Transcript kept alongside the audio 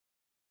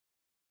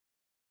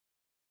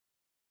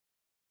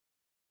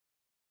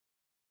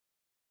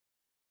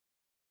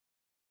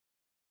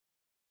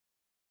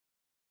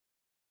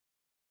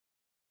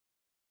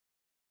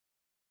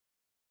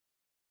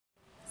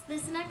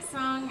This next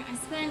song, I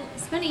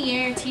spent a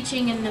year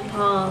teaching in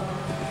Nepal,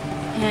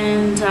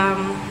 and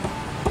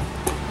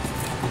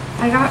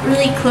I got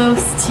really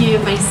close to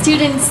my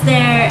students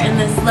there and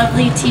this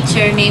lovely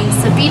teacher named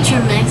Sabitra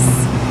Miss,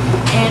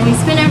 and we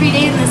spent every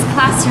day in this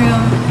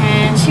classroom,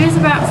 and she was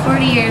about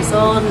 40 years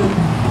old, and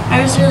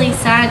I was really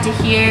sad to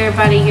hear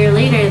about a year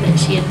later that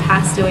she had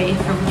passed away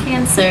from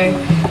cancer.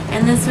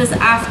 And this was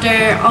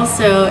after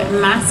also a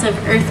massive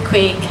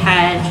earthquake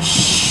had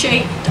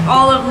shaken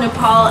all of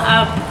Nepal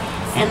up,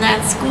 and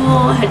that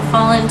school had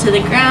fallen to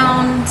the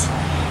ground.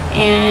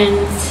 And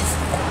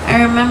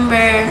I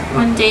remember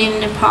one day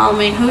in Nepal,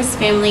 my host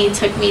family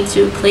took me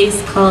to a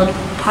place called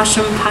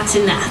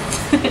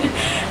Pashumpatinath,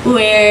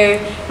 where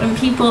when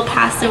people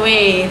pass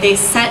away, they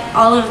set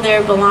all of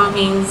their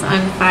belongings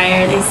on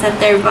fire, they set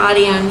their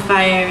body on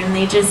fire, and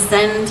they just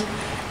send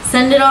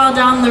it all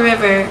down the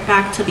river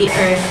back to the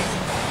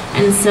earth.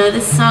 And so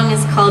this song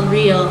is called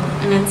Real,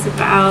 and it's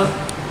about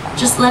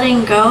just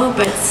letting go,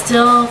 but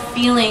still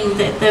feeling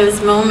that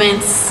those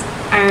moments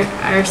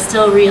are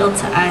still real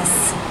to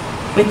us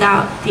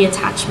without the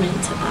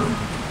attachment to them.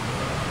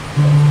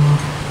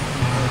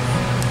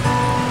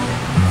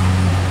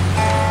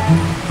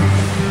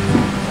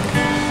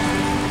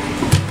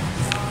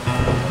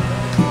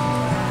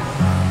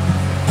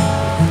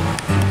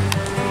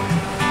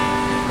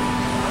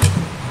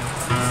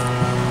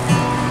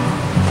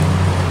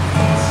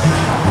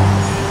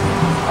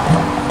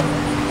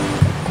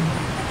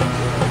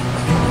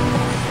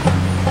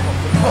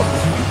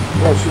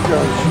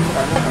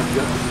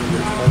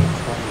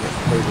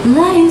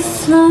 Life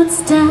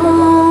floats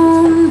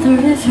down the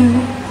river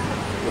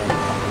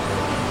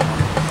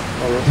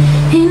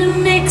in a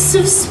mix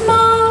of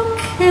smoke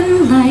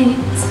and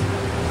light.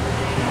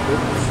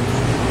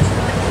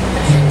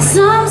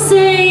 Some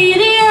say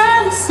the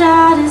other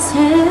side is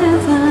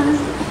heaven,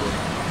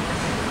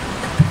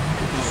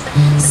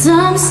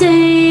 some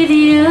say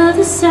the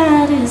other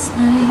side is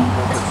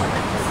night.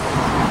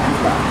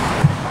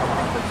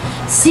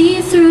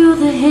 See through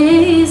the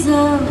haze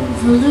of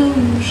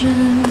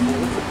illusion,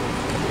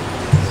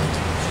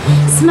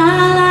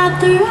 smile at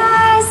the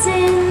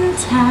rising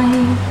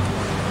tide.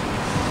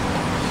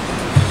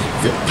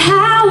 The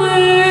power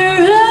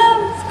of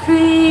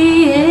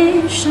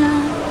creation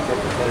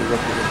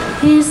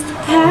is the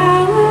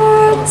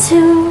power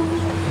to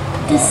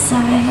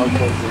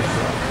decide.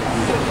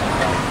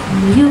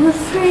 You are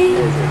free,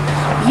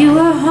 you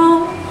are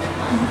home,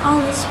 and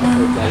all is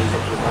well.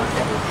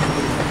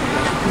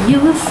 You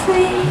are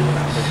free,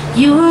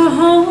 you are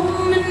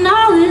home, and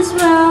all is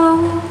well.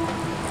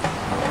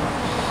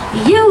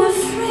 You are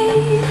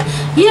free,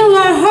 you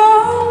are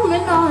home,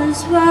 and all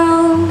is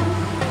well.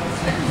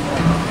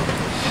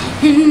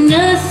 And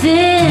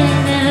nothing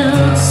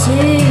else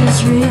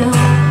is real.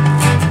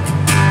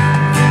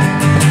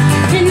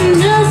 And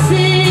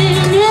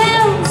nothing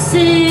else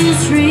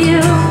is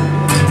real.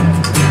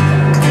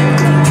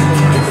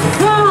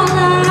 If all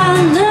our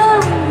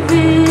love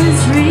is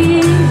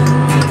real,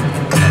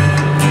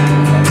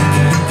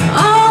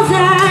 all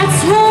that's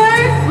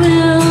hurt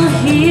will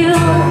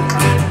heal.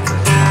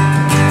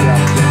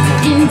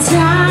 In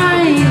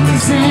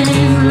time's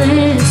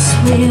endless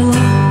wheel.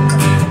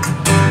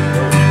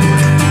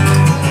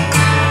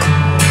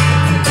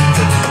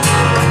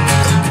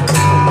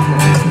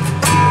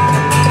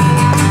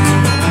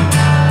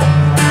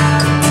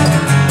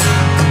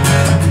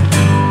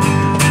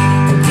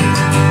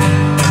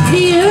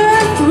 The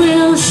earth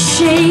will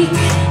shake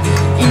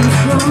and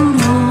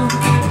crumble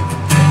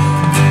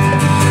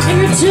and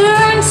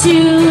return to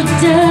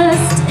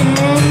dust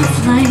and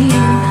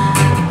flame,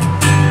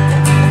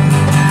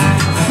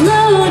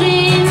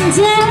 floating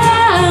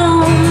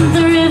down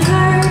the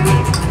river,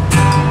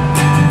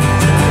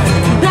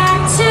 back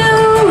to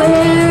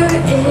where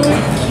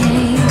it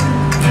came.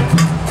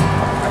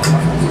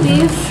 We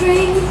are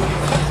free,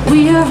 we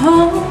are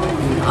home,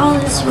 and all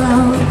is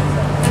well.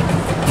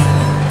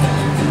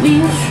 We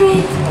are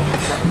free,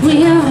 we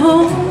are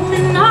home,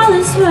 and all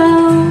is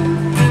well.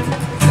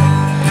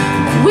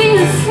 We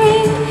are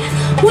free,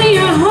 we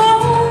are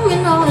home,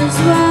 and all is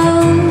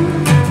well.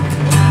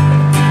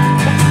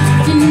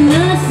 And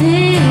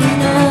nothing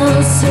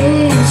else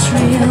is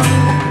real.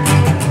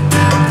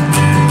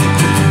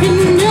 And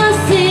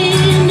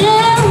nothing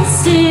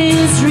else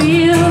is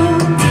real.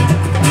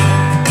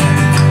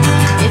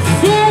 If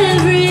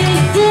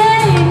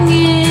everything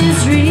is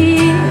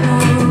real,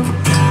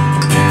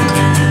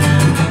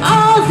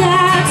 all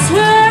that's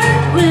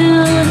hurt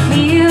will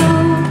heal.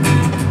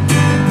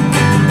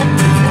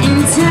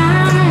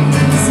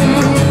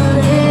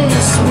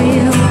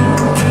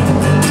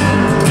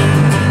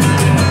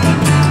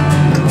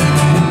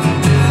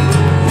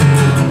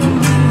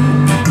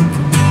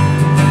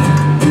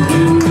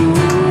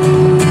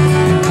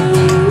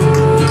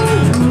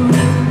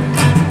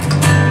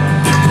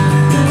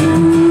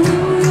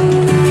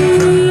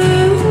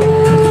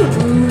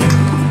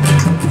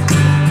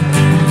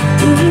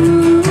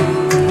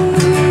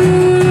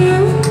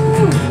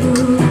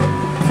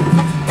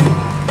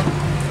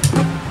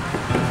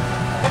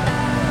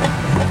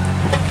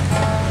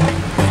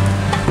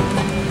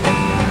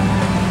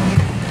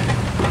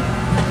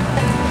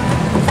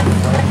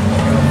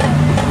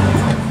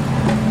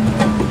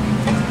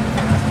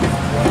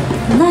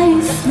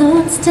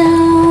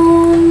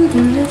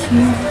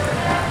 true.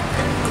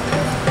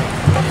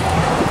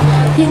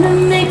 In a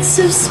mix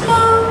of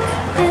smoke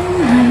and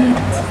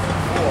light,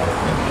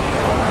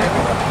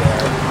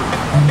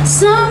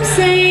 some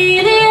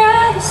say the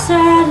other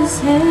side is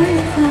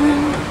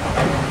heaven,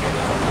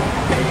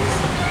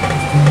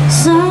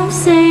 some